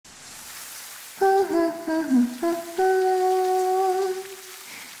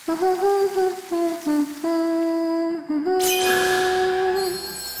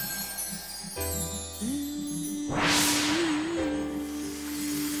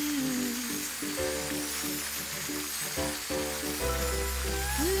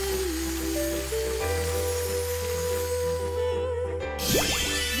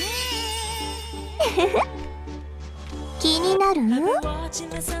気になる？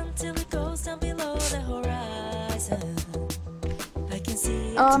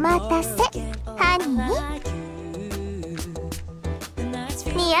お待たせ、ハニー。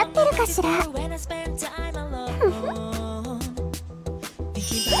似合ってるかしら？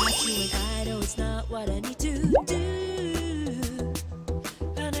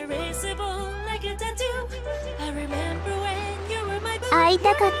会い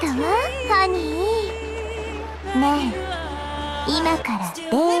たかったわ、ハニー。ねえ、今からデ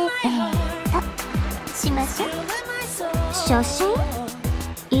ートしましょう。写真？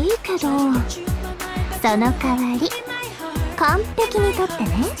いいけど、その代わり完璧に撮ってね。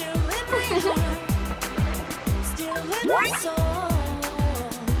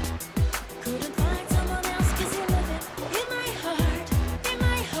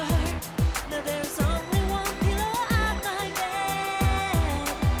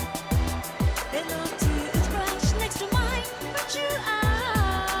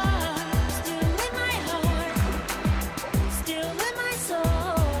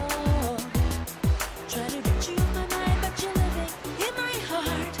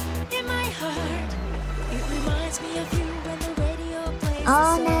オ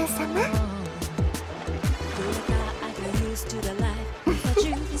ーナー様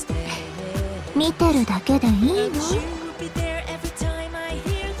見てるだけでいいの？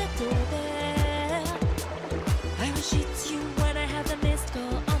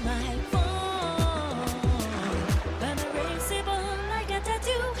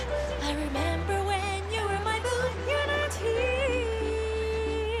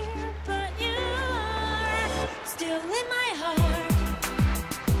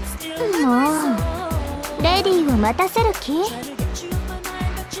もうレディーを待たせる気？